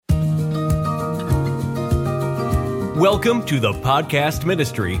Welcome to the podcast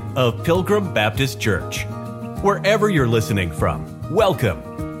ministry of Pilgrim Baptist Church. Wherever you're listening from,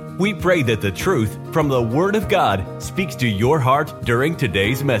 welcome. We pray that the truth from the Word of God speaks to your heart during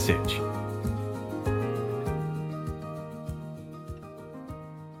today's message.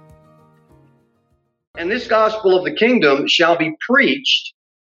 And this gospel of the kingdom shall be preached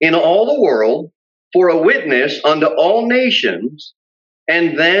in all the world for a witness unto all nations,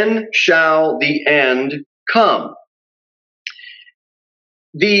 and then shall the end come.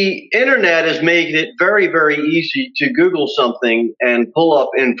 The internet has made it very, very easy to Google something and pull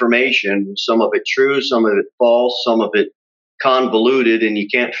up information, some of it true, some of it false, some of it convoluted, and you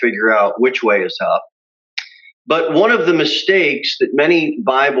can't figure out which way is up. But one of the mistakes that many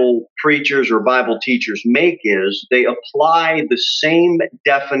Bible preachers or Bible teachers make is they apply the same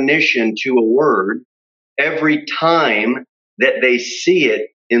definition to a word every time that they see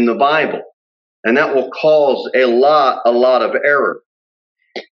it in the Bible. And that will cause a lot of error.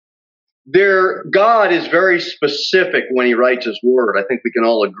 God is very specific when he writes his word. I think we can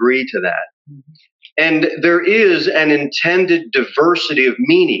all agree to that. And there is an intended diversity of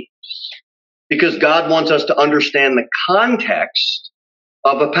meanings because God wants us to understand the context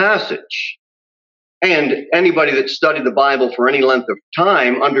of a passage. And anybody that studied the Bible for any length of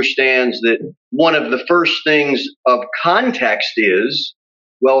time understands that one of the first things of context is,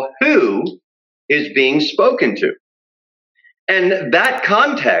 well, who is being spoken to? And that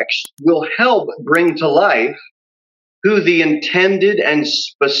context will help bring to life who the intended and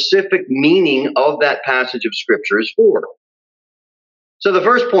specific meaning of that passage of Scripture is for. So the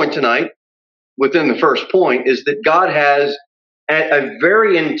first point tonight, within the first point, is that God has a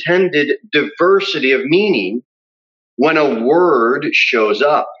very intended diversity of meaning when a word shows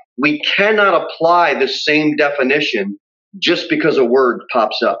up. We cannot apply the same definition just because a word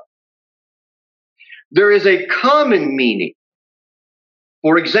pops up. There is a common meaning.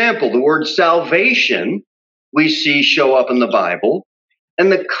 For example, the word salvation we see show up in the Bible,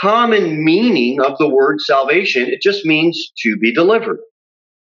 and the common meaning of the word salvation, it just means to be delivered.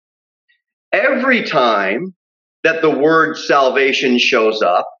 Every time that the word salvation shows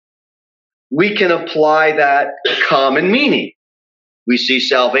up, we can apply that common meaning. We see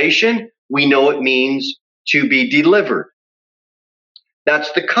salvation, we know it means to be delivered.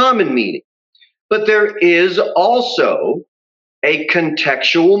 That's the common meaning. But there is also a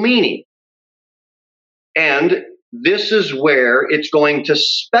contextual meaning. And this is where it's going to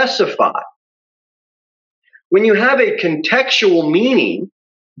specify. When you have a contextual meaning,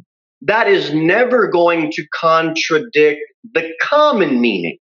 that is never going to contradict the common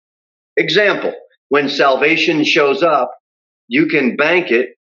meaning. Example, when salvation shows up, you can bank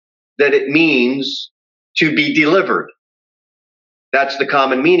it that it means to be delivered. That's the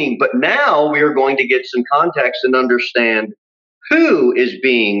common meaning. But now we are going to get some context and understand who is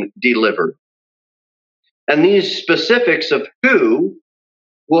being delivered. And these specifics of who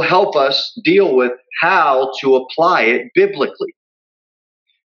will help us deal with how to apply it biblically.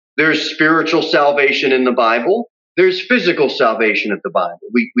 There's spiritual salvation in the Bible. There's physical salvation in the Bible.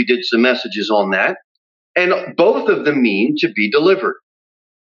 We did some messages on that. And both of them mean to be delivered.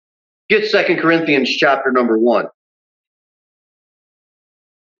 Get 2 Corinthians chapter number 1.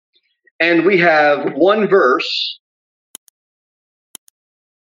 And we have one verse,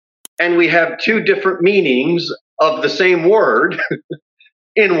 and we have two different meanings of the same word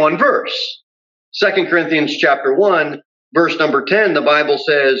in one verse. 2 Corinthians chapter 1, verse number 10, the Bible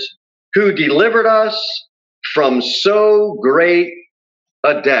says, who delivered us from so great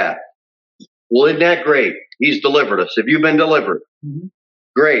a death. Well, isn't that great? He's delivered us. Have you been delivered? Mm-hmm.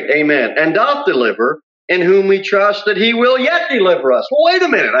 Great, amen. And doth deliver, in whom we trust that he will yet deliver us. Well, wait a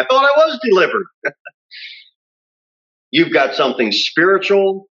minute, I thought I was delivered. You've got something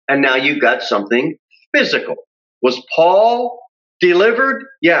spiritual, and now you've got something physical. Was Paul delivered?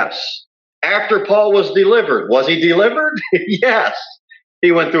 Yes. After Paul was delivered, was he delivered? Yes.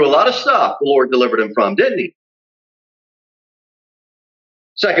 He went through a lot of stuff the Lord delivered him from, didn't he?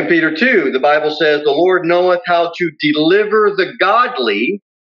 2 Peter 2, the Bible says, the Lord knoweth how to deliver the godly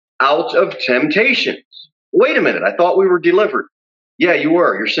out of temptations. Wait a minute, I thought we were delivered. Yeah, you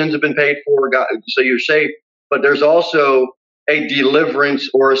were. Your sins have been paid for, God, so you're saved. But there's also a deliverance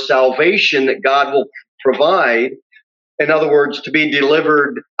or a salvation that God will provide. In other words, to be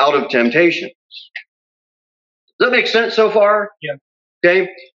delivered out of temptations. Does that make sense so far? Yeah. Okay.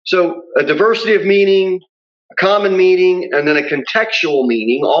 So a diversity of meaning, a common meaning, and then a contextual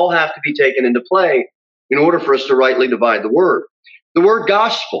meaning all have to be taken into play in order for us to rightly divide the word. The word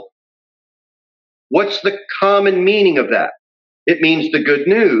gospel. What's the common meaning of that? It means the good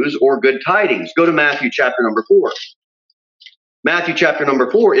news or good tidings. Go to Matthew chapter number 4. Matthew chapter number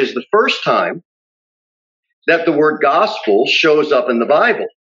 4 is the first time that the word gospel shows up in the Bible.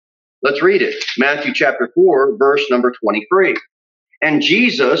 Let's read it. Matthew chapter 4, verse number 23. And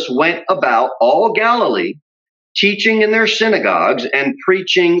Jesus went about all Galilee, teaching in their synagogues and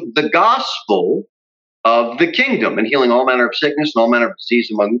preaching the gospel of the kingdom and healing all manner of sickness and all manner of disease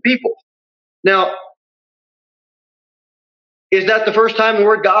among the people. Now, is that the first time the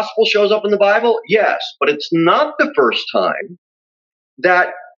word gospel shows up in the Bible? Yes, but it's not the first time that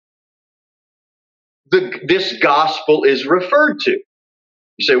this gospel is referred to.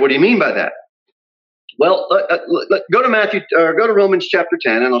 You say, what do you mean by that? Well, go to Romans chapter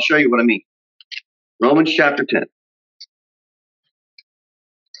 10, and I'll show you what I mean. Romans chapter 10.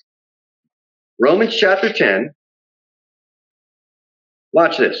 Romans chapter 10.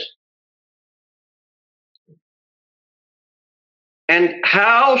 Watch this. And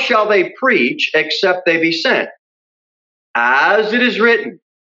how shall they preach except they be sent? As it is written,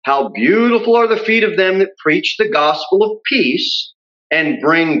 how beautiful are the feet of them that preach the gospel of peace and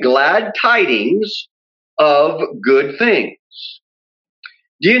bring glad tidings of good things.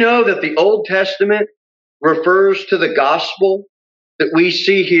 Do you know that the Old Testament refers to the gospel that we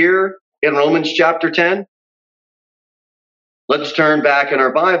see here in Romans chapter 10? Let's turn back in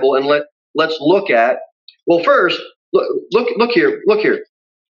our Bible and let's look at, well, first, look here.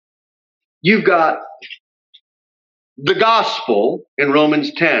 You've got the gospel in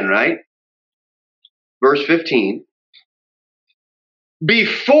Romans 10, right? Verse 15.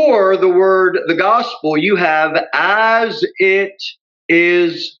 Before the word, the gospel, you have as it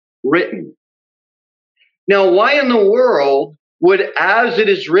is written. Now, why in the world would as it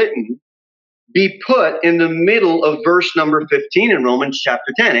is written be put in the middle of verse number 15 in Romans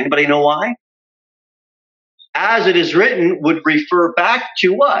chapter 10? Anybody know why? As it is written would refer back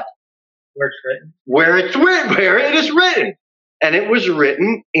to what? Where it's written. Where it is written. And it was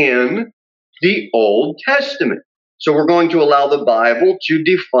written in the Old Testament. So we're going to allow the Bible to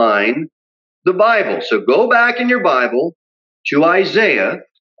define the Bible. So go back in your Bible to Isaiah.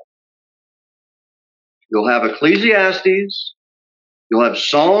 You'll have Ecclesiastes. You'll have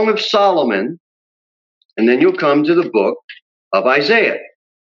Song of Solomon. And then you'll come to the book of Isaiah.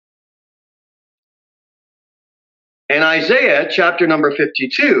 And Isaiah chapter number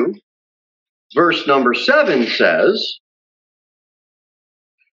 52, verse number 7 says,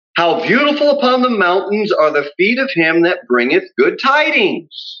 how beautiful upon the mountains are the feet of him that bringeth good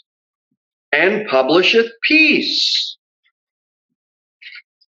tidings and publisheth peace.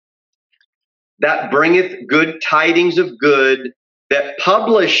 That bringeth good tidings of good, that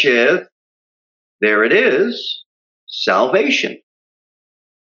publisheth, there it is, salvation.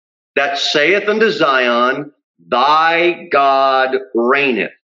 That saith unto Zion, thy God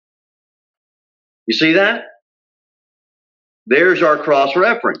reigneth. You see that? There's our cross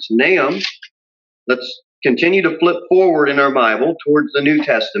reference. Nahum, let's continue to flip forward in our Bible towards the New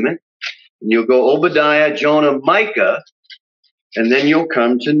Testament. And you'll go Obadiah, Jonah, Micah, and then you'll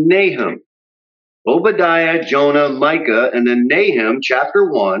come to Nahum. Obadiah, Jonah, Micah, and then Nahum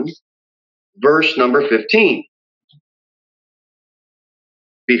chapter 1, verse number 15.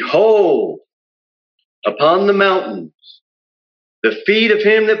 Behold, upon the mountains, the feet of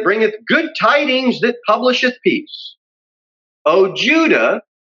him that bringeth good tidings, that publisheth peace. O Judah,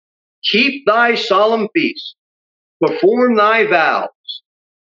 keep thy solemn feast, perform thy vows,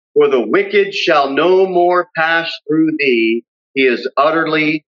 for the wicked shall no more pass through thee. He is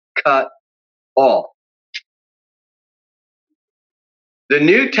utterly cut off. The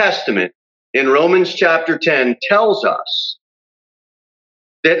New Testament in Romans chapter 10 tells us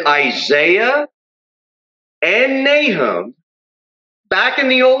that Isaiah and Nahum, back in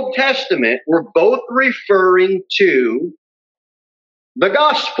the Old Testament, were both referring to the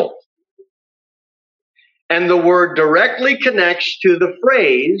gospel. And the word directly connects to the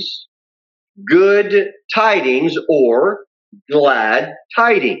phrase good tidings or glad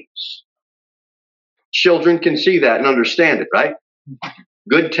tidings. Children can see that and understand it, right?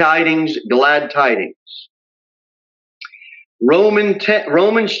 Good tidings, glad tidings.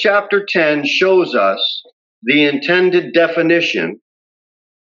 Romans chapter 10 shows us the intended definition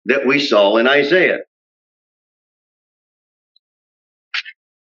that we saw in Isaiah.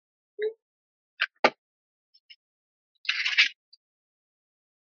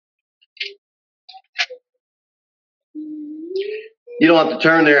 You don't have to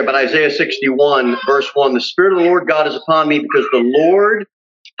turn there, but Isaiah 61, verse 1, the Spirit of the Lord God is upon me, because the Lord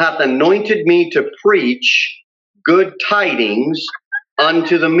hath anointed me to preach good tidings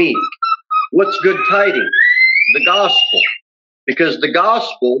unto the meek. What's good tidings? The gospel. Because the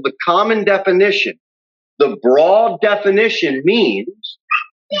gospel, the common definition, the broad definition means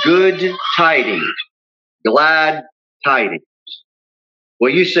good tidings, glad tidings.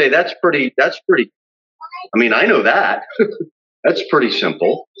 Well, you say that's pretty, I mean, I know that. That's pretty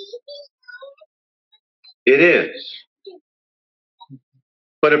simple. It is.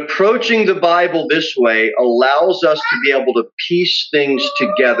 But approaching the Bible this way allows us to be able to piece things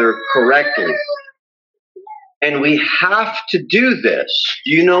together correctly. And we have to do this.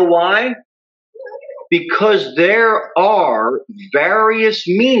 Do you know why? Because there are various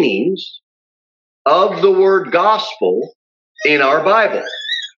meanings of the word gospel in our Bible.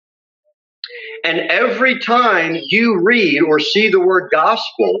 And every time you read or see the word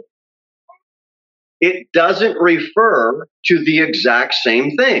gospel, it doesn't refer to the exact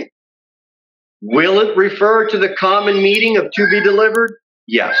same thing. Will it refer to the common meaning of to be delivered?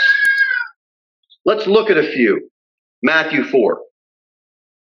 Yes. Let's look at a few. Matthew 4.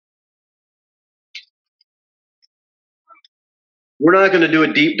 We're not going to do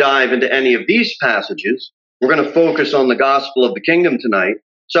a deep dive into any of these passages. We're going to focus on the gospel of the kingdom tonight.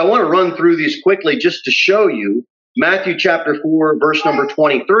 So I want to run through these quickly just to show you. Matthew chapter 4, verse number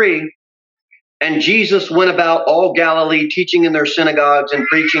 23. And Jesus went about all Galilee, teaching in their synagogues and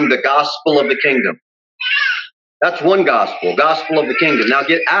preaching the gospel of the kingdom. That's one gospel, gospel of the kingdom. Now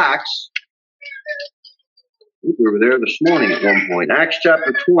get Acts. We were there this morning at one point. Acts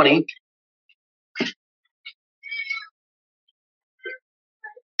chapter 20.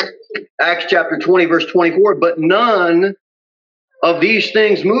 Acts chapter 20, verse 24. But none of these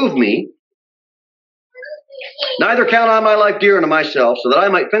things move me. Neither count I my life dear unto myself, so that I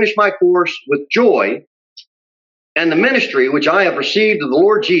might finish my course with joy and the ministry which I have received of the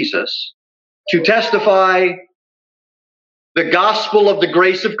Lord Jesus, to testify the gospel of the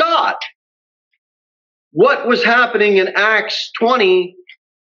grace of God. What was happening in Acts 20,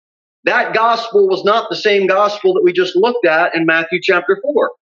 that gospel was not the same gospel that we just looked at in Matthew chapter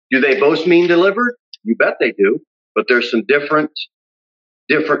 4. Do they both mean delivered? You bet they do, but there's some different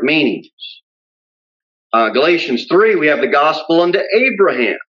meanings. Galatians 3, we have the gospel unto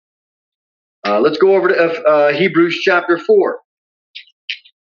Abraham. Let's go over to Hebrews chapter 4.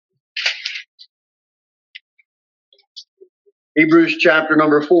 Hebrews chapter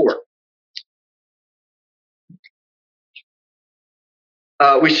number 4.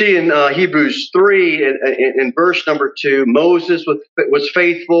 We see in Hebrews 3, in verse number 2, Moses was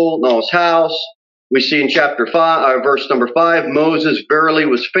faithful in all his house. We see in chapter 5, verse number 5, Moses verily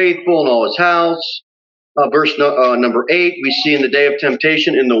was faithful in all his house. Verse number 8, we see in the day of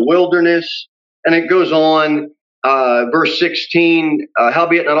temptation in the wilderness. And it goes on, verse 16,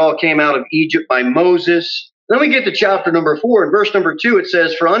 howbeit not all came out of Egypt by Moses. Then we get to chapter number 4. In verse number 2, it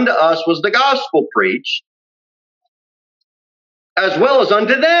says, for unto us was the gospel preached, as well as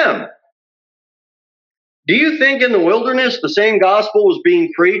unto them. Do you think in the wilderness the same gospel was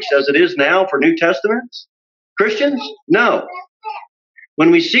being preached as it is now for New Testament Christians? No. When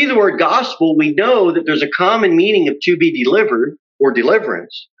we see the word gospel, we know that there's a common meaning of to be delivered or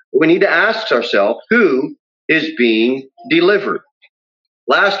deliverance. But we need to ask ourselves, who is being delivered?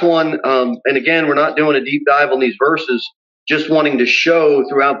 Last one, and again, we're not doing a deep dive on these verses, just wanting to show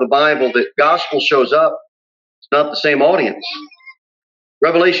throughout the Bible that gospel shows up. It's not the same audience.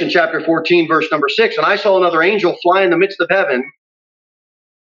 Revelation chapter 14, verse number 6, and I saw another angel fly in the midst of heaven,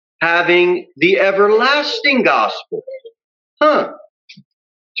 having the everlasting gospel,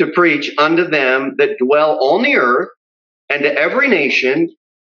 to preach unto them that dwell on the earth, and to every nation,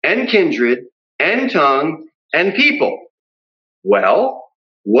 and kindred, and tongue, and people. Well,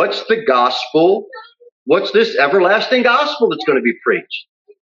 what's the gospel? What's this everlasting gospel that's going to be preached?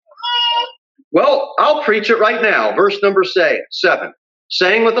 Well, I'll preach it right now. Verse number 7.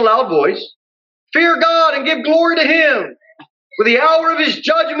 Saying with a loud voice, fear God and give glory to him, for the hour of his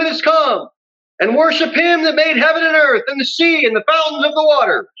judgment is come, and worship him that made heaven and earth, and the sea, and the fountains of the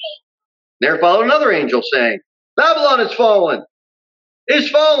waters. There followed another angel saying, Babylon is fallen,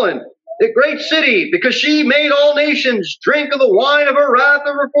 the great city, because she made all nations drink of the wine of her wrath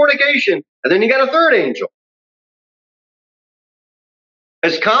of her fornication. And then you got a third angel.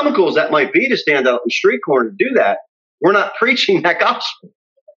 As comical as that might be to stand out in the street corner to do that, we're not preaching that gospel.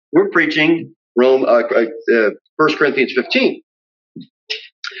 We're preaching 1 Corinthians 15.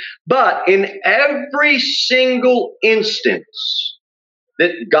 But in every single instance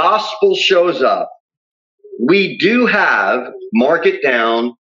that gospel shows up, we do have, mark it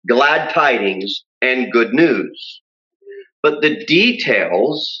down, glad tidings and good news. But the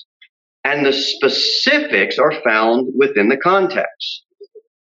details and the specifics are found within the context.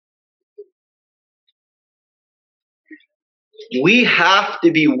 We have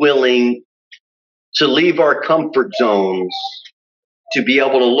to be willing to leave our comfort zones, to be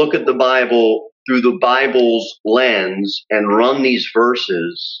able to look at the Bible through the Bible's lens and run these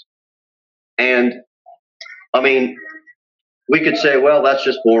verses. And I mean, we could say, well, that's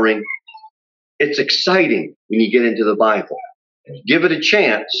just boring. It's exciting when you get into the Bible. Give it a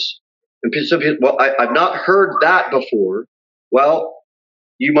chance. And some people, well, I've not heard that before. Well,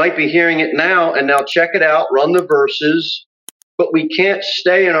 you might be hearing it now, and now check it out, run the verses, but we can't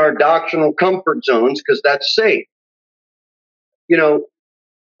stay in our doctrinal comfort zones because that's safe. You know,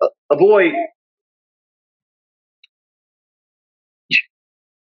 a boy,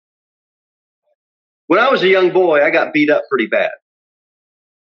 when I was a young boy, I got beat up pretty bad.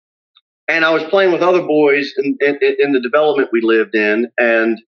 And I was playing with other boys in the development we lived in,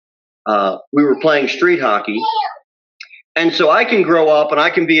 and we were playing street hockey. And so I can grow up and I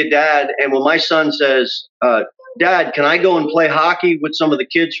can be a dad. And when my son says, Dad, can I go and play hockey with some of the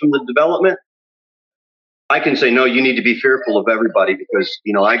kids from the development? I can say, no, you need to be fearful of everybody because,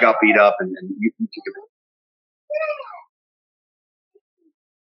 you know, I got beat up and you can give it.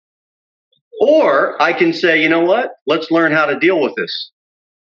 Or I can say, you know what? Let's learn how to deal with this.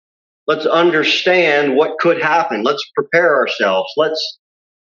 Let's understand what could happen. Let's prepare ourselves.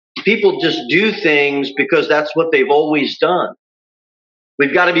 People just do things because that's what they've always done.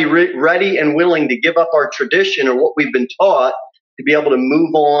 We've got to be ready and willing to give up our tradition or what we've been taught to be able to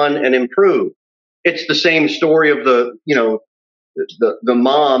move on and improve. It's the same story of the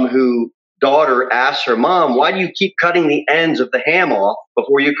mom who daughter asks her mom, why do you keep cutting the ends of the ham off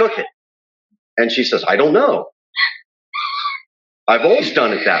before you cook it? And she says, I don't know. I've always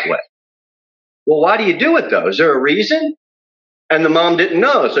done it that way. Well, why do you do it though? Is there a reason? And the mom didn't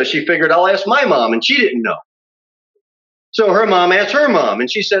know. So she figured, I'll ask my mom, and she didn't know. So her mom asked her mom, and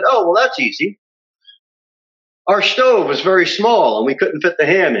she said, oh, well, that's easy. Our stove was very small, and we couldn't fit the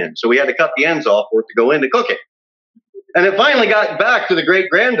ham in, so we had to cut the ends off for it to go in to cook it. And it finally got back to the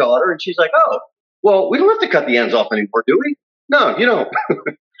great-granddaughter, and she's like, oh, well, we don't have to cut the ends off anymore, do we? No, you don't.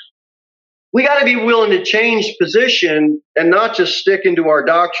 We got to be willing to change position and not just stick into our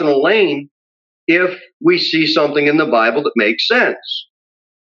doctrinal lane if we see something in the Bible that makes sense.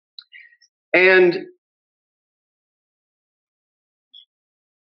 And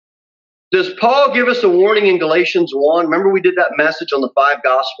does Paul give us a warning in Galatians 1? Remember we did that message on the 5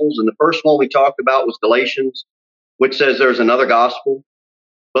 Gospels, and the first one we talked about was Galatians, which says there's another gospel,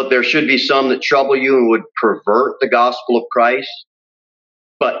 but there should be some that trouble you and would pervert the gospel of Christ.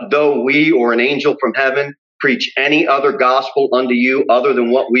 But though we or an angel from heaven preach any other gospel unto you other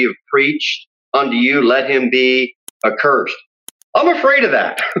than what we have preached unto you, let him be accursed. I'm afraid of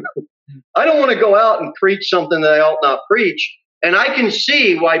that. I don't want to go out and preach something that I ought not preach. And I can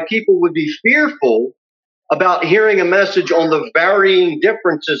see why people would be fearful about hearing a message on the varying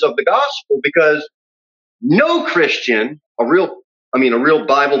differences of the gospel, because no Christian, a real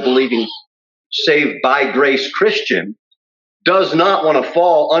Bible-believing, saved by grace Christian, does not want to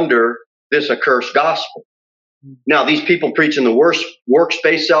fall under this accursed gospel. Now, these people preaching the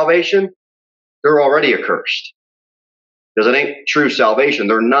works-based salvation, they're already accursed. Because it ain't true salvation.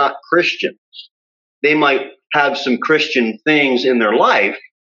 They're not Christians. They might have some Christian things in their life.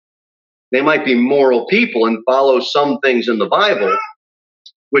 They might be moral people and follow some things in the Bible,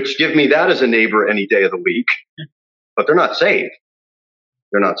 which give me that as a neighbor any day of the week. But they're not saved.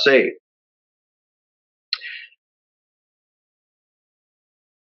 They're not saved.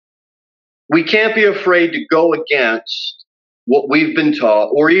 We can't be afraid to go against what we've been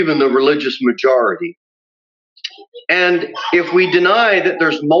taught, or even the religious majority. And if we deny that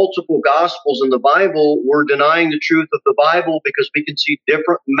there's multiple gospels in the Bible, we're denying the truth of the Bible, because we can see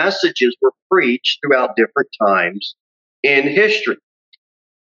different messages were preached throughout different times in history.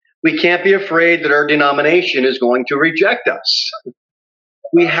 We can't be afraid that our denomination is going to reject us.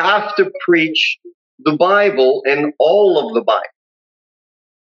 We have to preach the Bible and all of the Bible.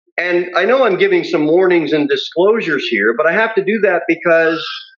 And I know I'm giving some warnings and disclosures here, but I have to do that because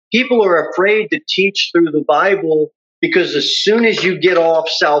people are afraid to teach through the Bible, because as soon as you get off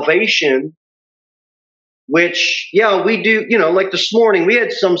salvation, which, yeah, we do, like this morning, we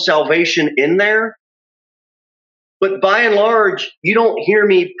had some salvation in there. But by and large, you don't hear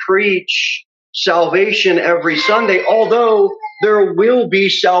me preach salvation every Sunday, although there will be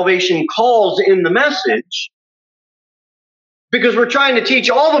salvation calls in the message, because we're trying to teach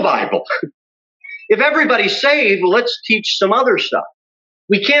all the Bible. If everybody's saved, well, let's teach some other stuff.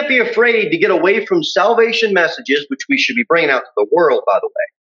 We can't be afraid to get away from salvation messages, which we should be bringing out to the world, by the way,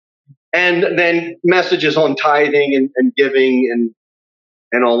 and then messages on tithing and giving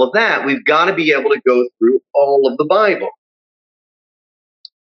and all of that. We've got to be able to go through all of the Bible.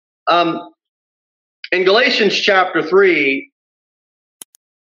 In Galatians chapter 3,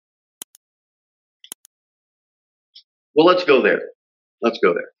 well, let's go there. Let's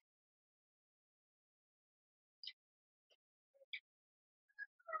go there.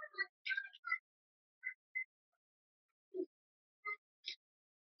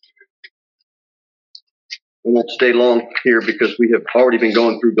 We won't stay long here because we have already been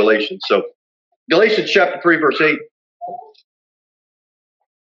going through Galatians. So, Galatians chapter 3, verse 8.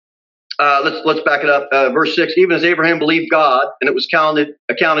 Let's back it up. Verse 6. Even as Abraham believed God, and it was accounted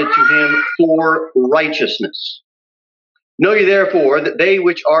to him for righteousness. Know ye therefore that they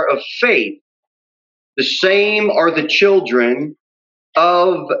which are of faith, the same are the children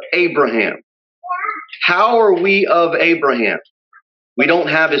of Abraham. How are we of Abraham? We don't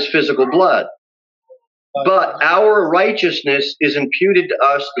have his physical blood. But our righteousness is imputed to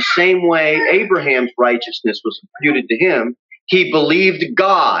us the same way Abraham's righteousness was imputed to him. He believed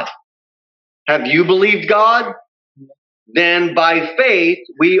God. Have you believed God? Then by faith,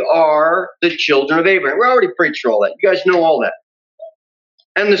 we are the children of Abraham. We already preached all that. You guys know all that.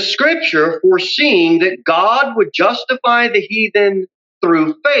 And the scripture, foreseeing that God would justify the heathen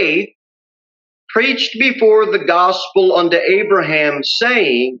through faith, preached before the gospel unto Abraham,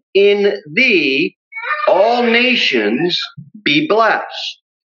 saying, in thee all nations be blessed.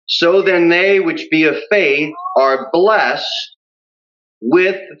 So then they which be of faith are blessed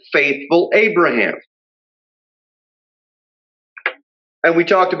with faithful Abraham. And we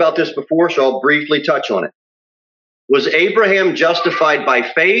talked about this before, so I'll briefly touch on it. Was Abraham justified by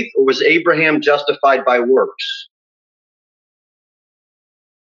faith, or was Abraham justified by works?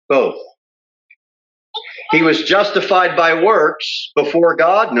 Both. He was justified by works before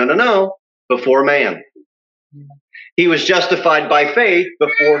God? No. Before man. He was justified by faith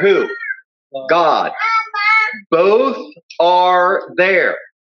before who? God. Both are there.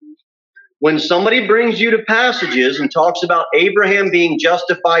 When somebody brings you to passages and talks about Abraham being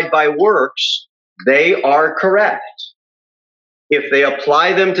justified by works, they are correct. If they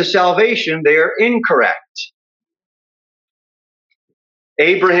apply them to salvation, they are incorrect.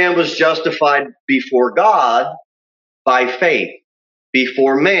 Abraham was justified before God by faith,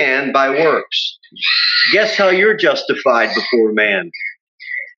 before man by works. Guess how you're justified before man?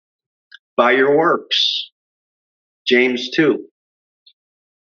 By your works. James 2.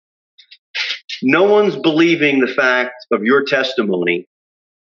 No one's believing the fact of your testimony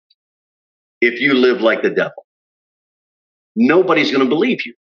if you live like the devil. Nobody's going to believe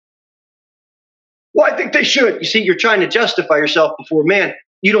you. Well, I think they should. You see, you're trying to justify yourself before man.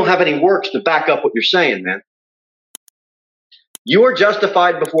 You don't have any works to back up what you're saying, man. You are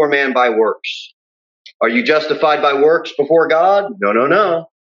justified before man by works. Are you justified by works before God? No.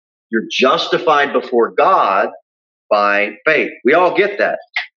 You're justified before God by faith. We all get that.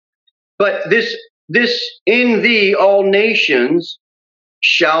 But this in thee all nations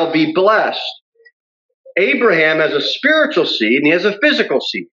shall be blessed. Abraham has a spiritual seed and he has a physical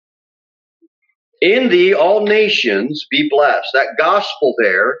seed. In thee all nations be blessed. That gospel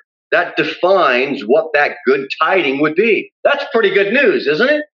there, that defines what that good tiding would be. That's pretty good news, isn't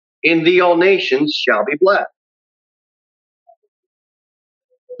it? In thee all nations shall be blessed.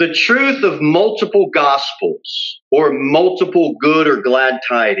 The truth of multiple gospels or multiple good or glad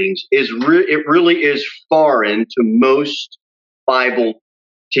tidings it really is foreign to most Bible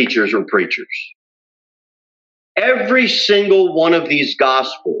teachers or preachers. Every single one of these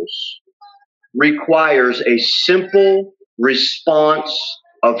gospels requires a simple response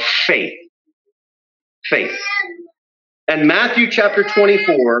of faith. Faith. And Matthew chapter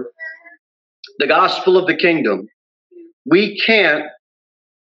 24, the gospel of the kingdom, we can't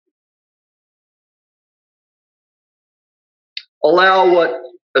allow what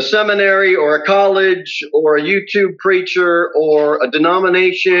a seminary or a college or a YouTube preacher or a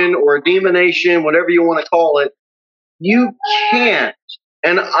denomination or a demonation, whatever you want to call it, you can't,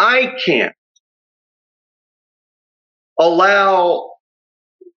 and I can't, allow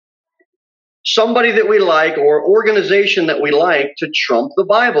somebody that we like or organization that we like to trump the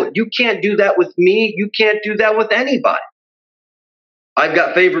Bible. You can't do that with me. You can't do that with anybody. I've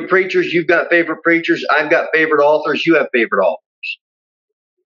got favorite preachers. You've got favorite preachers. I've got favorite authors. You have favorite authors.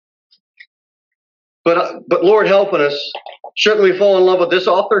 But Lord helping us, shouldn't we fall in love with this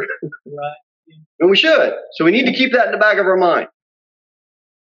author? Right. And we should. So we need to keep that in the back of our mind.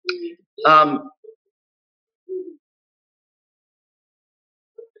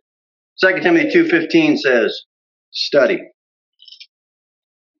 2 Timothy 2:15 says, study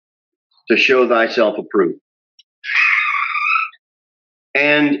to show thyself approved.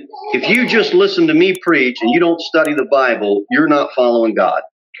 And if you just listen to me preach and you don't study the Bible, you're not following God.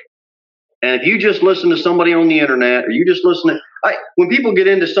 And if you just listen to somebody on the internet, or you just listen to, when people get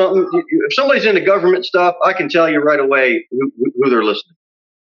into something, if somebody's into government stuff, I can tell you right away who they're listening.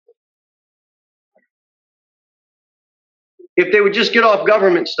 If they would just get off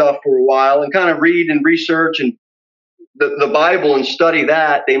government stuff for a while and kind of read and research and the Bible and study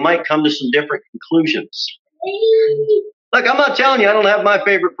that, they might come to some different conclusions. Like, I'm not telling you I don't have my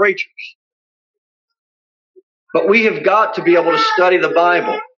favorite preachers. But we have got to be able to study the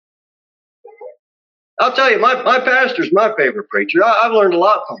Bible. I'll tell you, my pastor's my favorite preacher. I've learned a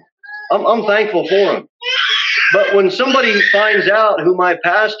lot from him. I'm thankful for him. But when somebody finds out who my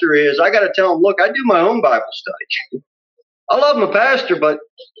pastor is, I got to tell them, look, I do my own Bible study. I love my pastor, but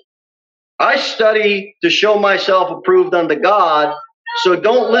I study to show myself approved unto God. So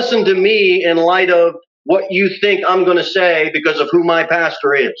don't listen to me in light of what you think I'm going to say because of who my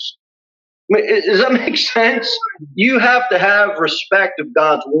pastor is. I mean, does that make sense? You have to have respect of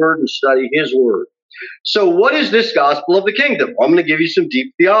God's word and study his word. So what is this gospel of the kingdom? Well, I'm going to give you some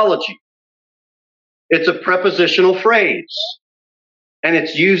deep theology. It's a prepositional phrase, and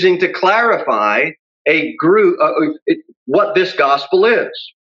it's using to clarify a group what this gospel is.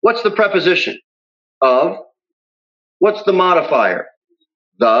 What's the preposition? Of. What's the modifier?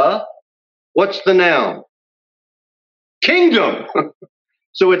 The. What's the noun? Kingdom.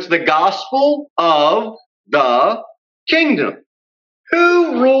 So it's the gospel of the kingdom.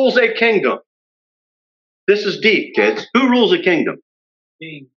 Who rules a kingdom? This is deep, kids. Who rules a kingdom?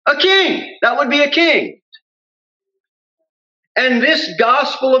 King. A king. That would be a king. And this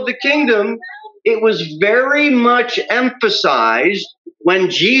gospel of the kingdom, it was very much emphasized when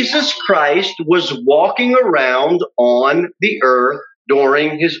Jesus Christ was walking around on the earth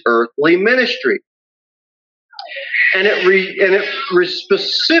during his earthly ministry. And it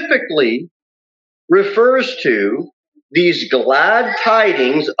specifically refers to these glad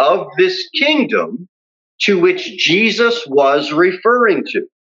tidings of this kingdom to which Jesus was referring to.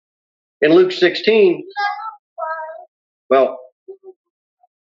 In Luke 16, well,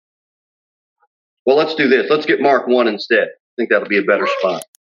 let's do this. Let's get Mark 1 instead. I think that'll be a better spot.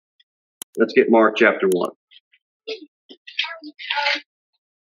 Let's get Mark chapter 1.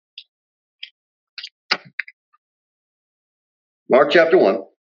 Mark chapter 1,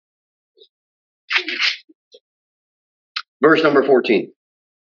 verse number 14.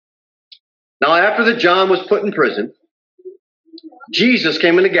 Now, after that John was put in prison, Jesus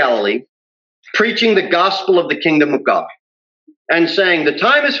came into Galilee, preaching the gospel of the kingdom of God, and saying, the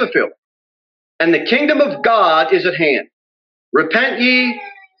time is fulfilled, and the kingdom of God is at hand. Repent ye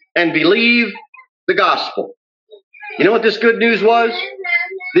and believe the gospel. You know what this good news was?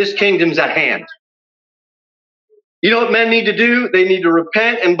 This kingdom's at hand. You know what men need to do? They need to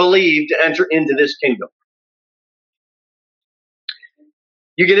repent and believe to enter into this kingdom.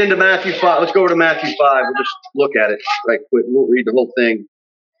 You get into Matthew 5. Let's go over to Matthew 5. We'll just look at it right quick. We'll read the whole thing.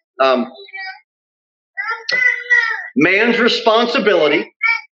 Man's responsibility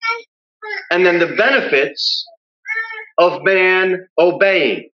and then the benefits of man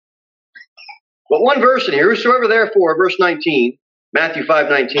obeying. But one verse in here, whosoever therefore, verse 19, Matthew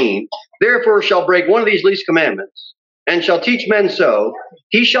 5:19, therefore shall break one of these least commandments, and shall teach men so,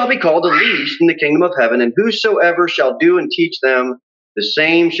 he shall be called the least in the kingdom of heaven, and whosoever shall do and teach them, the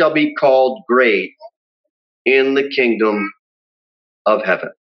same shall be called great in the kingdom of heaven.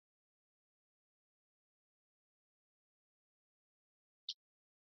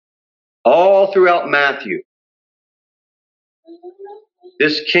 All throughout Matthew,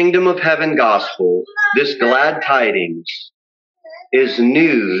 this kingdom of heaven gospel, this glad tidings, is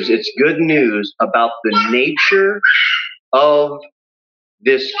news, it's good news about the nature of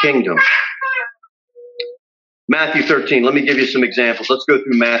this kingdom. Matthew 13, let me give you some examples. Let's go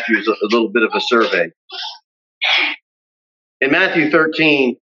through Matthew as a little bit of a survey. In Matthew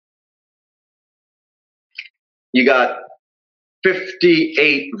 13, you got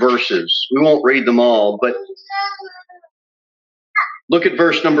 58 verses. We won't read them all, but look at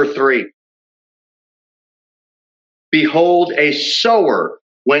verse number 3. Behold, a sower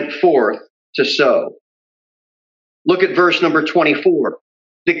went forth to sow. Look at verse number 24.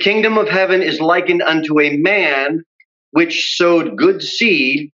 The kingdom of heaven is likened unto a man which sowed good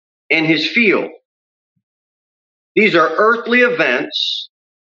seed in his field. These are earthly events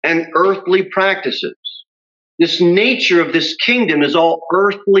and earthly practices. This nature of this kingdom is all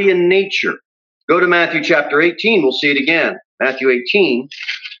earthly in nature. Go to Matthew chapter 18. We'll see it again. Matthew 18.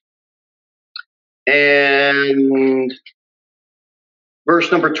 And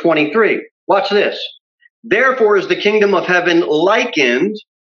verse number 23. Watch this. Therefore is the kingdom of heaven likened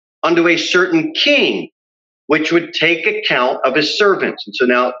unto a certain king, which would take account of his servants. And so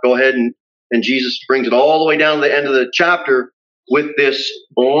now go ahead and And Jesus brings it all the way down to the end of the chapter with this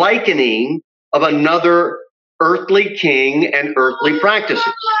likening of another earthly king and earthly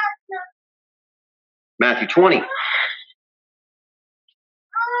practices. Matthew 20.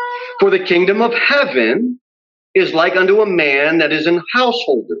 For the kingdom of heaven is like unto a man that is an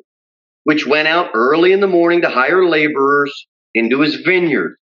householder, which went out early in the morning to hire laborers into his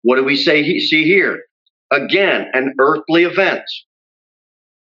vineyard. What do we see here? Again, an earthly event.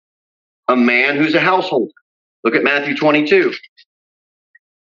 A man who's a householder. Look at Matthew 22.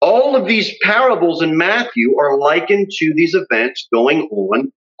 All of these parables in Matthew are likened to these events going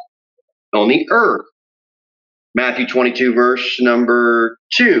on the earth. Matthew 22, verse number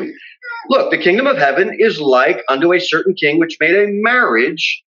 2. Look, the kingdom of heaven is like unto a certain king which made a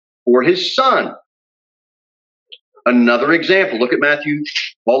marriage for his son. Another example. Look at Matthew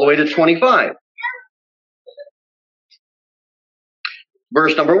all the way to 25.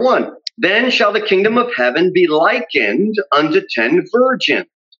 Verse number 1. Then shall the kingdom of heaven be likened unto 10 virgins,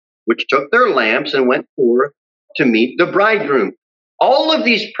 which took their lamps and went forth to meet the bridegroom. All of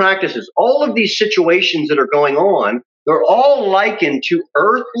these practices, all of these situations that are going on, they're all likened to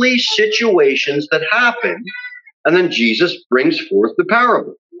earthly situations that happen. And then Jesus brings forth the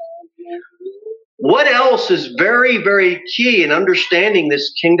parable. What else is very, very key in understanding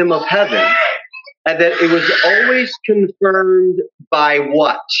this kingdom of heaven? And that it was always confirmed by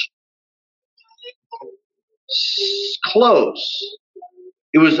what? Close.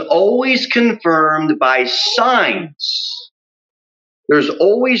 It was always confirmed by signs. There's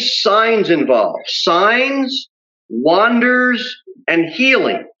always signs involved. Signs, wonders, and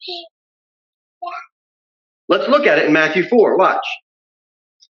healings. Let's look at it in Matthew 4. Watch.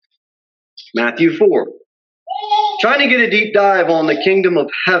 Matthew 4. Trying to get a deep dive on the kingdom of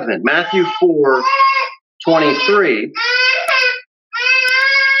heaven. Matthew 4:23.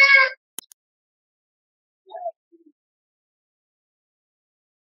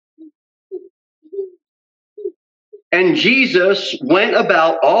 And Jesus went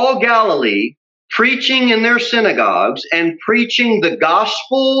about all Galilee, preaching in their synagogues and preaching the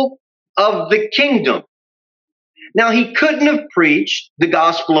gospel of the kingdom. Now, he couldn't have preached the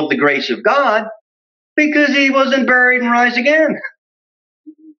gospel of the grace of God because he wasn't buried and rise again.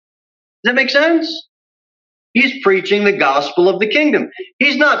 Does that make sense? He's preaching the gospel of the kingdom.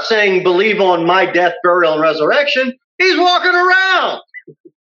 He's not saying, believe on my death, burial, and resurrection. He's walking around.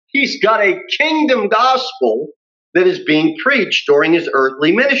 He's got a kingdom gospel that is being preached during his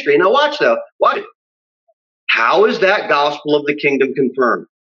earthly ministry. Now watch though. Watch it. How is that gospel of the kingdom confirmed?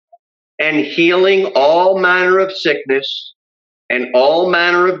 And healing all manner of sickness and all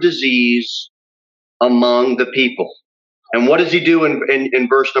manner of disease among the people. And what does he do in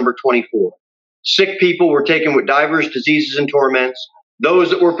verse number 24? Sick people were taken with divers diseases and torments, those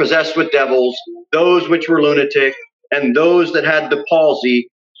that were possessed with devils, those which were lunatic, and those that had the palsy,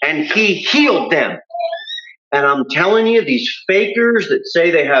 and he healed them. And I'm telling you, these fakers that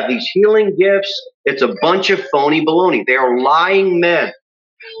say they have these healing gifts, it's a bunch of phony baloney. They are lying men.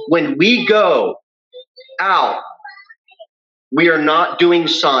 When we go out, we are not doing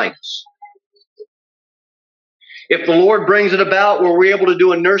signs. If the Lord brings it about where we're able to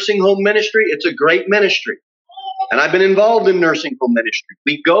do a nursing home ministry, it's a great ministry. And I've been involved in nursing home ministry.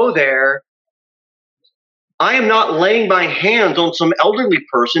 We go there. I am not laying my hands on some elderly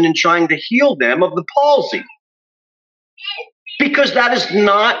person and trying to heal them of the palsy. Because that is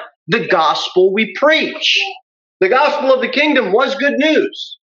not the gospel we preach. The gospel of the kingdom was good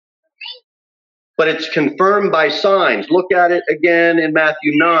news. But it's confirmed by signs. Look at it again in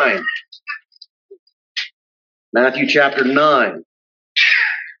Matthew 9. Matthew chapter 9.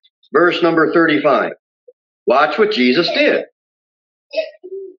 Verse number 35. Watch what Jesus did.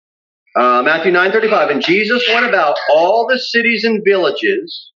 Matthew 9:35. And Jesus went about all the cities and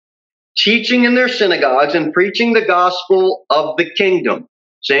villages, teaching in their synagogues and preaching the gospel of the kingdom.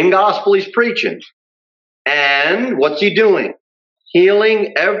 Same gospel he's preaching. And what's he doing?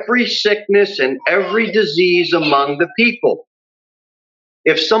 Healing every sickness and every disease among the people.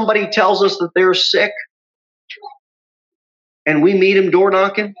 If somebody tells us that they're sick and we meet him door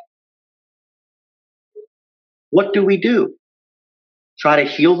knocking, what do? Try to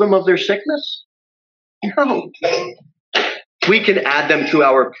heal them of their sickness? No. We can add them to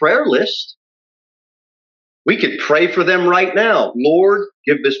our prayer list. We could pray for them right now. Lord,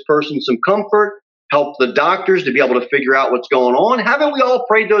 give this person some comfort. Help the doctors to be able to figure out what's going on. Haven't we all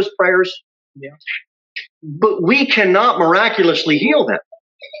prayed those prayers? Yeah. But we cannot miraculously heal them.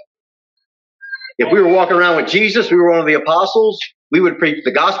 If we were walking around with Jesus, we were one of the apostles, we would preach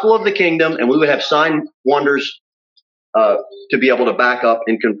the gospel of the kingdom and we would have sign wonders to be able to back up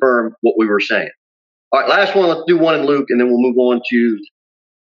and confirm what we were saying. All right, last one. Let's do one in Luke, and then we'll move on to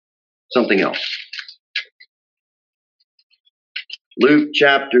something else. Luke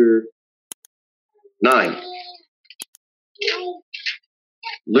chapter 9.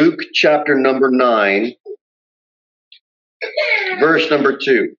 Luke chapter number 9, verse number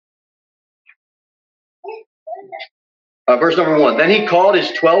 2. Verse number 1. Then he called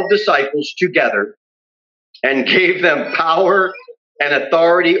his 12 disciples together and gave them power and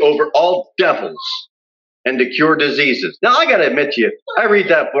authority over all devils and to cure diseases. Now, I got to admit to you, I read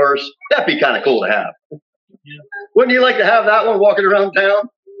that verse. That'd be kind of cool to have. Yeah. Wouldn't you like to have that one walking around town?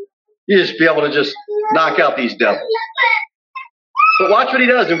 You just be able to just knock out these devils. But watch what he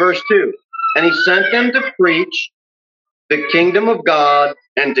does in verse 2. And he sent them to preach the kingdom of God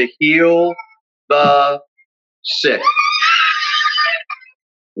and to heal the sick.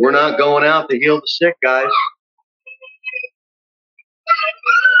 We're not going out to heal the sick, guys.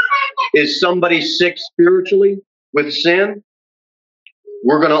 Is somebody sick spiritually with sin?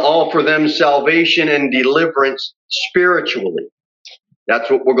 We're going to offer them salvation and deliverance spiritually.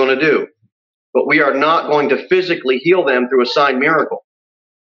 That's what we're going to do. But we are not going to physically heal them through a sign miracle.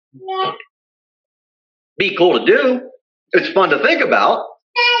 Be cool to do. It's fun to think about.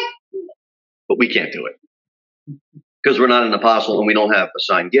 But we can't do it. Because we're not an apostle and we don't have a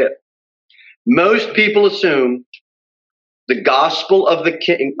sign gift. Most people assume the gospel of the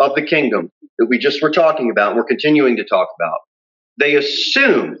kingdom that we just were talking about, and we're continuing to talk about, they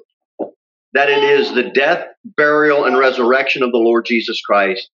assume that it is the death, burial, and resurrection of the Lord Jesus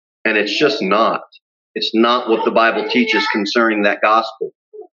Christ, and it's just not. It's not what the Bible teaches concerning that gospel.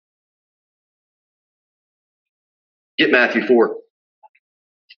 Get Matthew 4.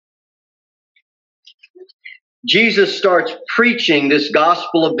 Jesus starts preaching this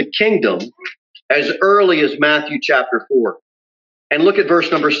gospel of the kingdom as early as Matthew chapter 4. And look at verse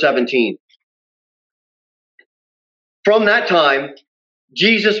number 17. From that time,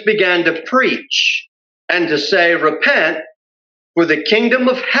 Jesus began to preach and to say, repent, for the kingdom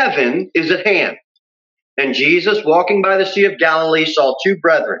of heaven is at hand. And Jesus, walking by the Sea of Galilee, saw two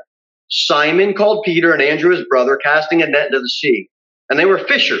brethren, Simon called Peter and Andrew his brother, casting a net into the sea. And they were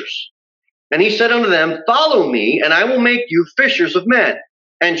fishers. And he said unto them, follow me, and I will make you fishers of men.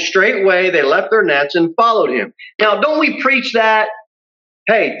 And straightway they left their nets and followed him. Now, don't we preach that?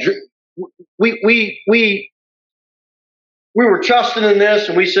 Hey, we were trusting in this,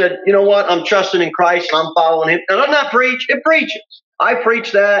 and we said, you know what? I'm trusting in Christ, and I'm following him. And I'm not preach. It preaches. I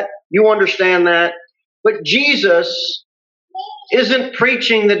preach that. You understand that. But Jesus isn't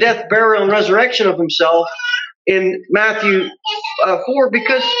preaching the death, burial, and resurrection of himself in Matthew 4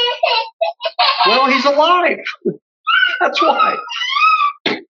 because, well, he's alive. That's why.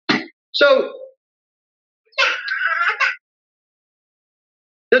 So,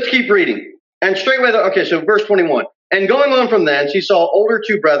 let's keep reading. And straightway, so verse 21. And going on from thence, he saw older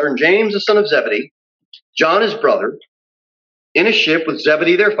two brethren, James the son of Zebedee, John his brother, in a ship with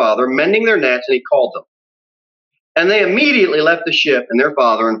Zebedee their father, mending their nets, and he called them. And they immediately left the ship and their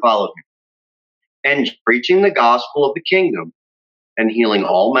father and followed him, and preaching the gospel of the kingdom, and healing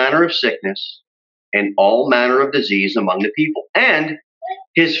all manner of sickness and all manner of disease among the people. And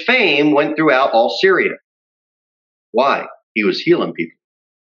his fame went throughout all Syria. Why? He was healing people.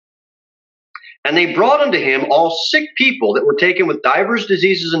 And they brought unto him all sick people that were taken with divers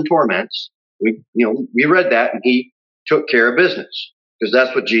diseases and torments. We read that, and he took care of business, because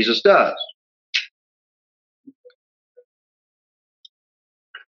that's what Jesus does.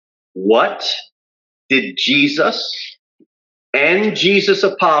 What did Jesus and Jesus'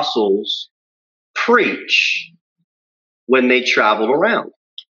 apostles preach when they traveled around?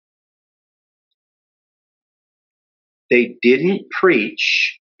 They didn't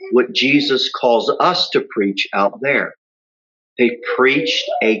preach what Jesus calls us to preach out there. They preached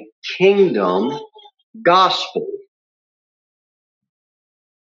a kingdom gospel.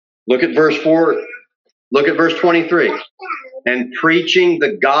 Look at verse 4. Look at verse 23. And preaching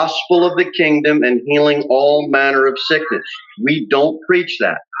the gospel of the kingdom and healing all manner of sickness. We don't preach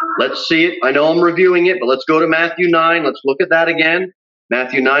that. Let's see it. I know I'm reviewing it, but let's go to Matthew 9. Let's look at that again.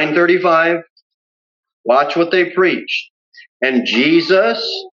 Matthew 9:35. Watch what they preached. And Jesus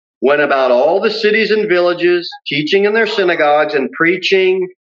went about all the cities and villages, teaching in their synagogues and preaching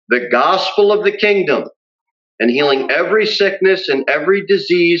the gospel of the kingdom and healing every sickness and every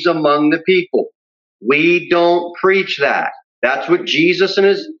disease among the people. We don't preach that. That's what Jesus and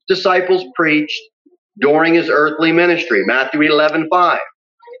his disciples preached during his earthly ministry. Matthew 11:5.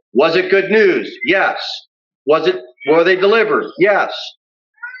 Was it good news? Yes. Were they delivered? Yes.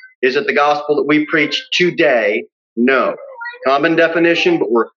 Is it the gospel that we preach today No. Common definition,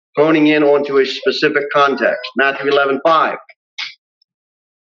 but we're honing in onto a specific context. Matthew 11:5.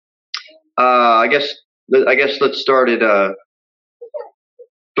 I guess let's start at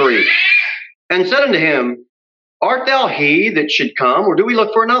 3. And said unto him, Art thou he that should come, or do we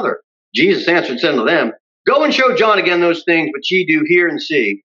look for another? Jesus answered and said unto them, Go and show John again those things which ye do hear and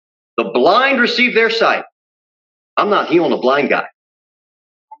see. The blind receive their sight. I'm not healing a blind guy.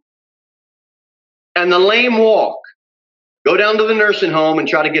 And the lame walk. Go down to the nursing home and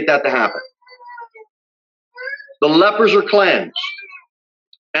try to get that to happen. The lepers are cleansed.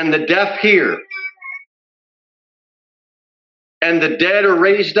 And the deaf hear. And the dead are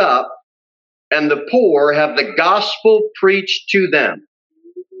raised up. And the poor have the gospel preached to them.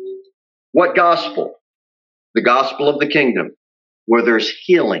 What gospel? The gospel of the kingdom, where there's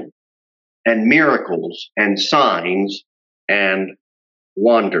healing and miracles and signs and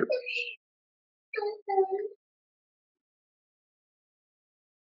wonders.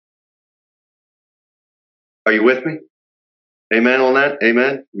 Are you with me? Amen on that?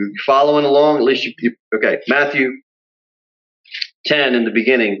 Amen? You following along? At least you okay. Matthew 10 in the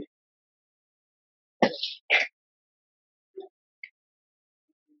beginning.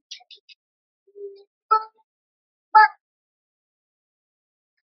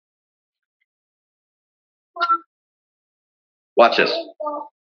 Watch this.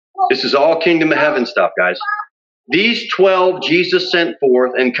 This is all kingdom of heaven stuff, guys. These 12 Jesus sent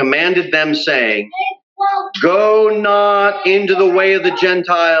forth and commanded them, saying, Go not into the way of the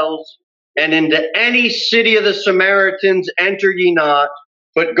Gentiles, and into any city of the Samaritans enter ye not,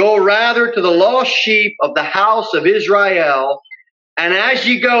 but go rather to the lost sheep of the house of Israel. And as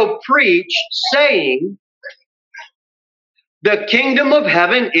ye go, preach, saying, The kingdom of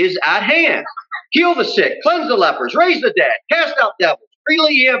heaven is at hand. Heal the sick, cleanse the lepers, raise the dead, cast out devils.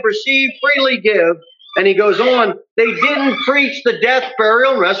 Freely ye have received, freely give. And he goes on, they didn't preach the death,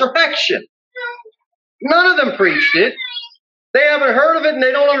 burial, and resurrection. None of them preached it. They haven't heard of it, and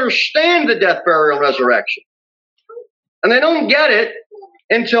they don't understand the death, burial, and resurrection. And they don't get it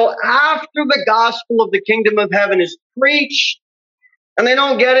until after the gospel of the kingdom of heaven is preached. And they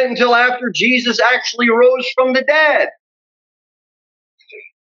don't get it until after Jesus actually rose from the dead.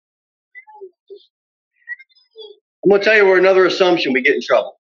 I'm going to tell you where another assumption we get in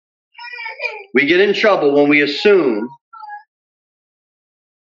trouble. We get in trouble when we assume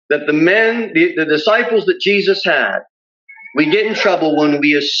that the disciples that Jesus had, we get in trouble when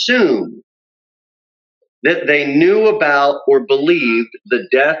we assume that they knew about or believed the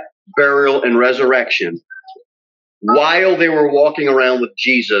death, burial, and resurrection while they were walking around with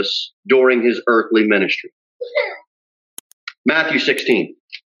Jesus during his earthly ministry. Matthew 16.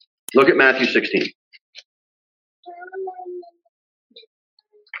 Look at Matthew 16.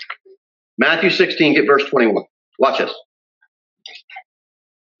 Matthew 16, get verse 21. Watch this.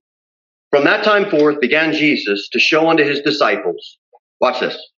 From that time forth began Jesus to show unto his disciples, watch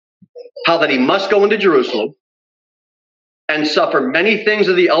this, how that he must go into Jerusalem and suffer many things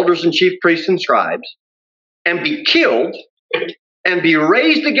of the elders and chief priests and scribes, and be killed, and be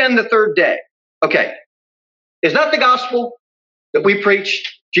raised again the third day. Okay, is that the gospel that we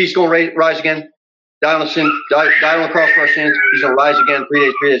preach? Jesus going to rise again? Die on the cross for our sins. He's going to rise again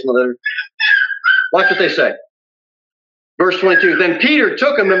 3 days later. Watch what they say. Verse 22, Then Peter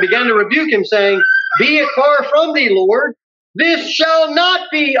took him and began to rebuke him, saying, Be it far from thee, Lord. This shall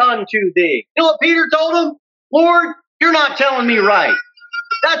not be unto thee. You know what Peter told him? Lord, you're not telling me right.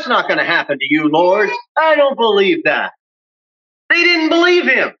 That's not going to happen to you, Lord. I don't believe that. They didn't believe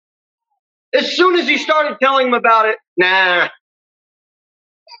him. As soon as he started telling them about it, nah.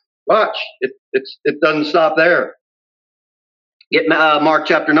 Watch, it doesn't stop there. Get Mark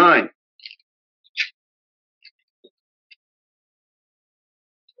chapter 9.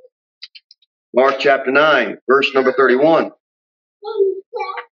 Mark chapter 9, verse number 31.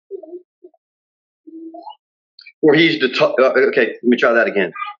 Okay, let me try that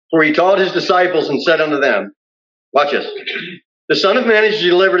again. For he taught his disciples and said unto them, watch this, the Son of Man is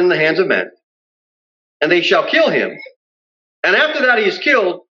delivered in the hands of men, and they shall kill him. And after that he is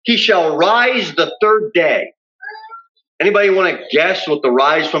killed, he shall rise the third day. Anybody want to guess what the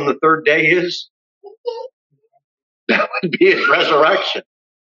rise from the third day is? That would be his resurrection.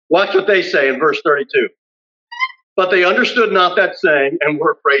 Watch what they say in verse 32. But they understood not that saying and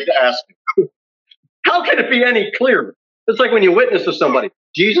were afraid to ask him. How can it be any clearer? It's like when you witness to somebody.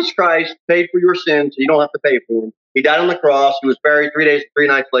 Jesus Christ paid for your sins. You don't have to pay for them. He died on the cross. He was buried 3 days, 3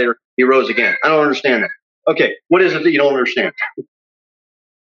 nights later. He rose again. I don't understand that. Okay, what is it that you don't understand?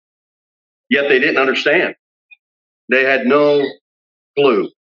 Yet they didn't understand. They had no clue.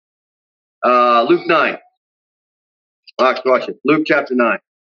 Luke 9. Watch it. Luke chapter 9.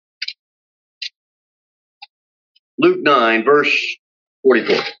 Luke 9, verse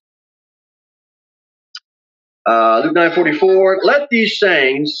 44. Luke 9:44. Let these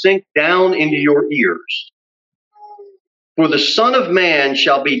sayings sink down into your ears. For the Son of Man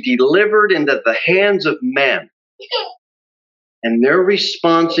shall be delivered into the hands of men. And their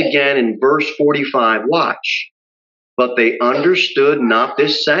response again in verse 45, watch. But they understood not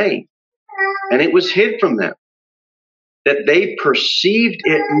this saying, and it was hid from them, that they perceived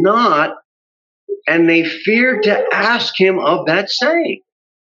it not, and they feared to ask him of that saying.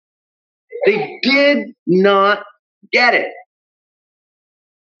 They did not get it.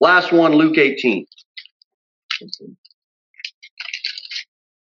 Last one, Luke 18.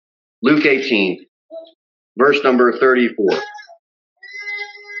 Luke 18, verse number 34.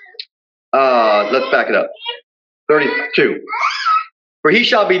 Let's back it up. 32. For he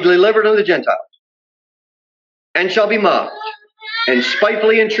shall be delivered unto the Gentiles, and shall be mocked, and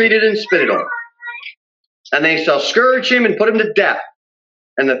spitefully entreated and spitted on. And they shall scourge him and put him to death.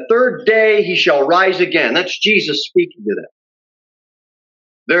 And the third day he shall rise again. That's Jesus speaking to them.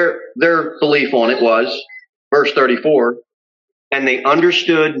 Their belief on it was, verse 34, and they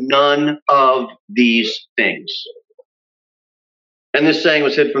understood none of these things. And this saying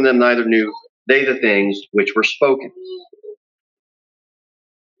was hid from them, neither knew they the things which were spoken.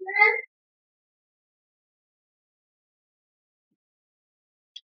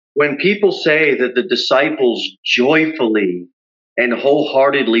 When people say that the disciples joyfully and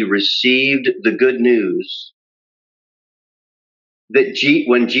wholeheartedly received the good news, that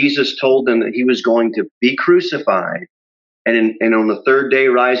when Jesus told them that he was going to be crucified and on the third day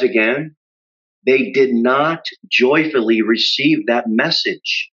rise again, they did not joyfully receive that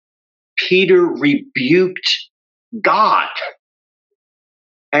message. Peter rebuked God.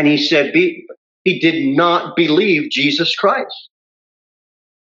 And he said he did not believe Jesus Christ.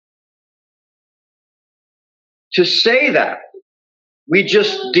 To say that, we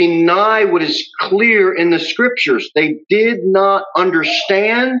just deny what is clear in the scriptures. They did not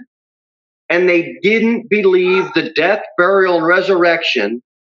understand, and they didn't believe the death, burial, and resurrection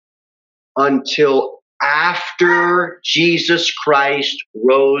until after Jesus Christ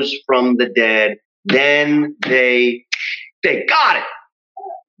rose from the dead. Then they got it.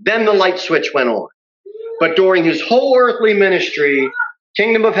 Then the light switch went on. But during his whole earthly ministry,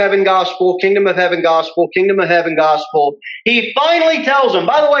 kingdom of heaven gospel, kingdom of heaven gospel, kingdom of heaven gospel, he finally tells them,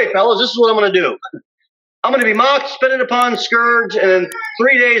 by the way, fellas, this is what I'm going to do. I'm going to be mocked, spitted upon, scourged, and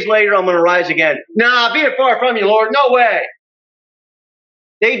 3 days later I'm going to rise again. Nah, be it far from you, Lord. No way.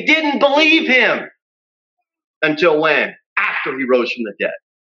 They didn't believe him until when? After he rose from the dead.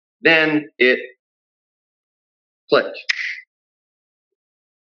 Then it clicked.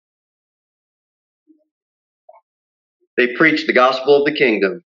 They preached the gospel of the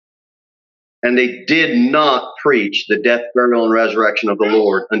kingdom, and they did not preach the death, burial, and resurrection of the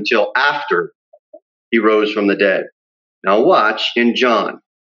Lord until after he rose from the dead. Now watch in John.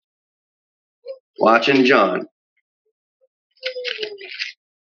 Watch in John.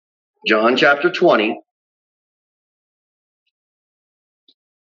 John chapter 20.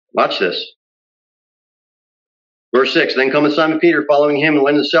 Watch this. Verse 6, then cometh Simon Peter following him and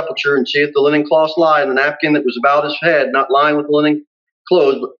went into the sepulchre and seeth the linen cloths lie and the napkin that was about his head, not lying with the linen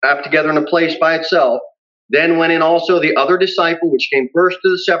clothes, but wrapped together in a place by itself. Then went in also the other disciple, which came first to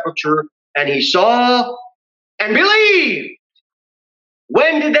the sepulchre, and he saw and believed.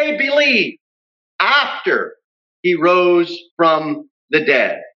 When did they believe? After he rose from the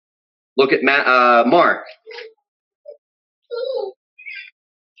dead. Look at Mark.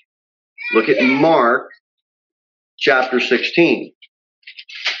 Look at Mark chapter 16.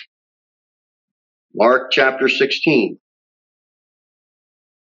 Mark chapter 16.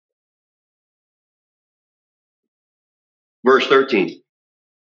 Verse 13.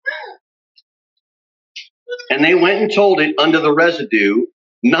 And they went and told it unto the residue,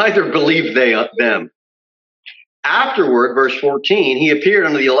 neither believed they them. Afterward, verse 14, he appeared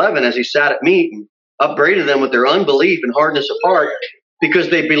unto the 11 as he sat at meat and upbraided them with their unbelief and hardness of heart,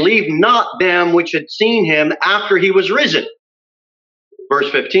 because they believed not them which had seen him after he was risen. Verse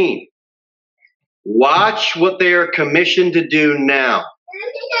 15. Watch what they are commissioned to do now.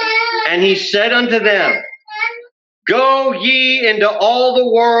 And he said unto them, go ye into all the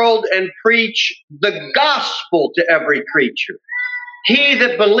world and preach the gospel to every creature. He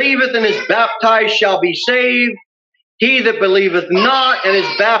that believeth and is baptized shall be saved. He that believeth not and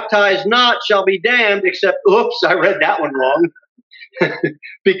is baptized not shall be damned, except, oops, I read that one wrong.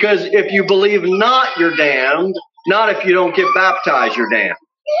 Because if you believe not, you're damned. Not if you don't get baptized, you're damned.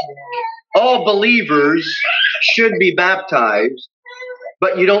 all believers should be baptized,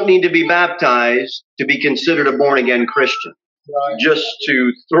 but you don't need to be baptized to be considered a born-again Christian. Right. Just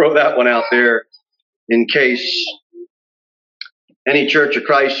to throw that one out there in case any Church of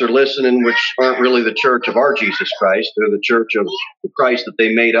Christ are listening, which aren't really the Church of our Jesus Christ. They're the Church of the Christ that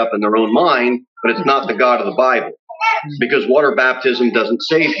they made up in their own mind, but it's not the God of the Bible. Because water baptism doesn't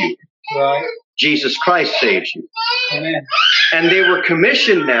save you. Right. Jesus Christ saves you. Amen. And they were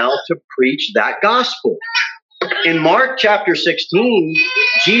commissioned now to preach that gospel. In Mark chapter 16,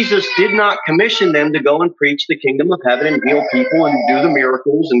 Jesus did not commission them to go and preach the kingdom of heaven and heal people and do the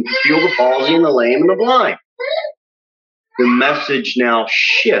miracles and heal the palsy and the lame and the blind. The message now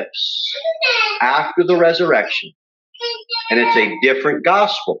shifts after the resurrection, and it's a different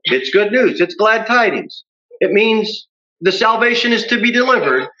gospel. It's good news. It's glad tidings. It means the salvation is to be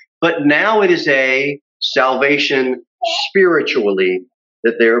delivered, but now it is a salvation spiritually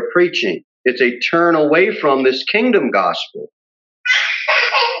that they're preaching. It's a turn away from this kingdom gospel.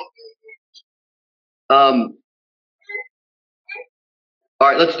 All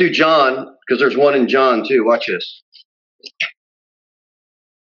right, let's do John, because there's one in John too. Watch this.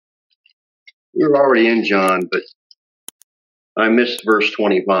 We were already in John, but I missed verse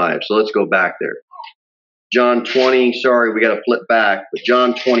 25, so let's go back there. John 20, sorry, we got to flip back, but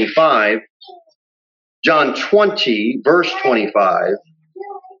John 25, John 20, verse 25.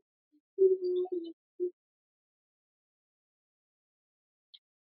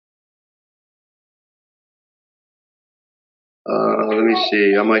 Let me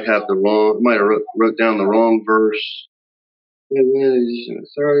see. I might have wrote down the wrong verse.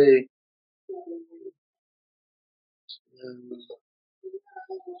 Sorry.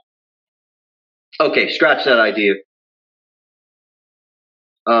 Okay, scratch that idea.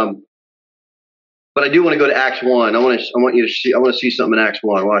 But I do want to go to Acts 1. I want to see something in Acts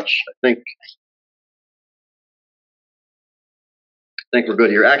 1. Watch. I think we're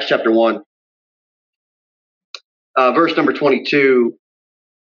good here. Acts chapter 1. Verse number 22.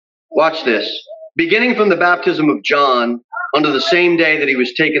 Watch this. Beginning from the baptism of John, unto the same day that he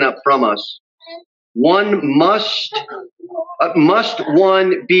was taken up from us, must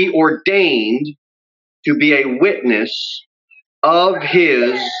one be ordained to be a witness of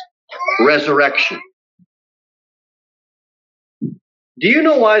his resurrection. Do you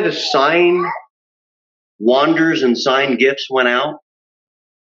know why the sign wonders and sign gifts went out?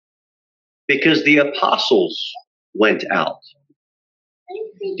 Because the apostles went out.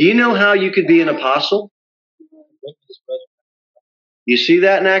 Do you know how you could be an apostle? You see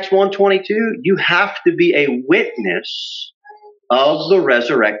that in Acts 1:22? You have to be a witness of the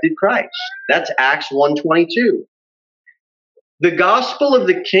resurrected Christ. That's Acts 1:22. The gospel of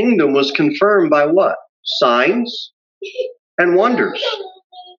the kingdom was confirmed by what? Signs and wonders.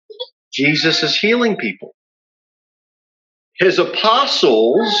 Jesus is healing people. His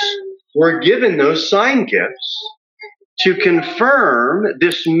apostles were given those sign gifts to confirm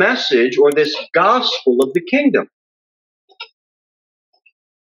this message or this gospel of the kingdom.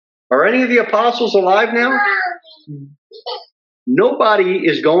 Are any of the apostles alive now? Nobody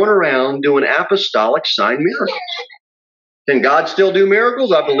is going around doing apostolic sign miracles. Can God still do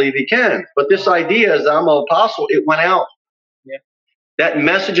miracles? I believe he can. But this idea is I'm an apostle, it went out. Yeah. That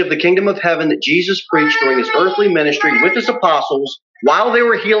message of the kingdom of heaven that Jesus preached during his earthly ministry with his apostles while they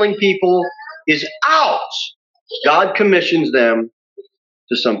were healing people is out. God commissions them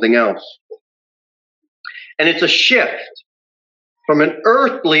to something else. And it's a shift from an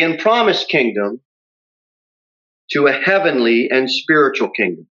earthly and promised kingdom to a heavenly and spiritual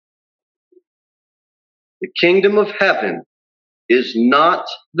kingdom. The kingdom of heaven is not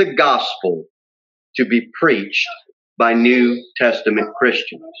the gospel to be preached by New Testament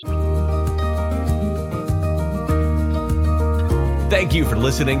Christians. Thank you for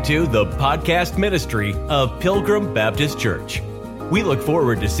listening to the podcast ministry of Pilgrim Baptist Church. We look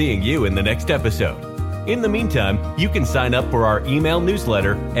forward to seeing you in the next episode. In the meantime, you can sign up for our email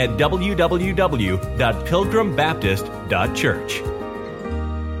newsletter at www.pilgrimbaptist.church.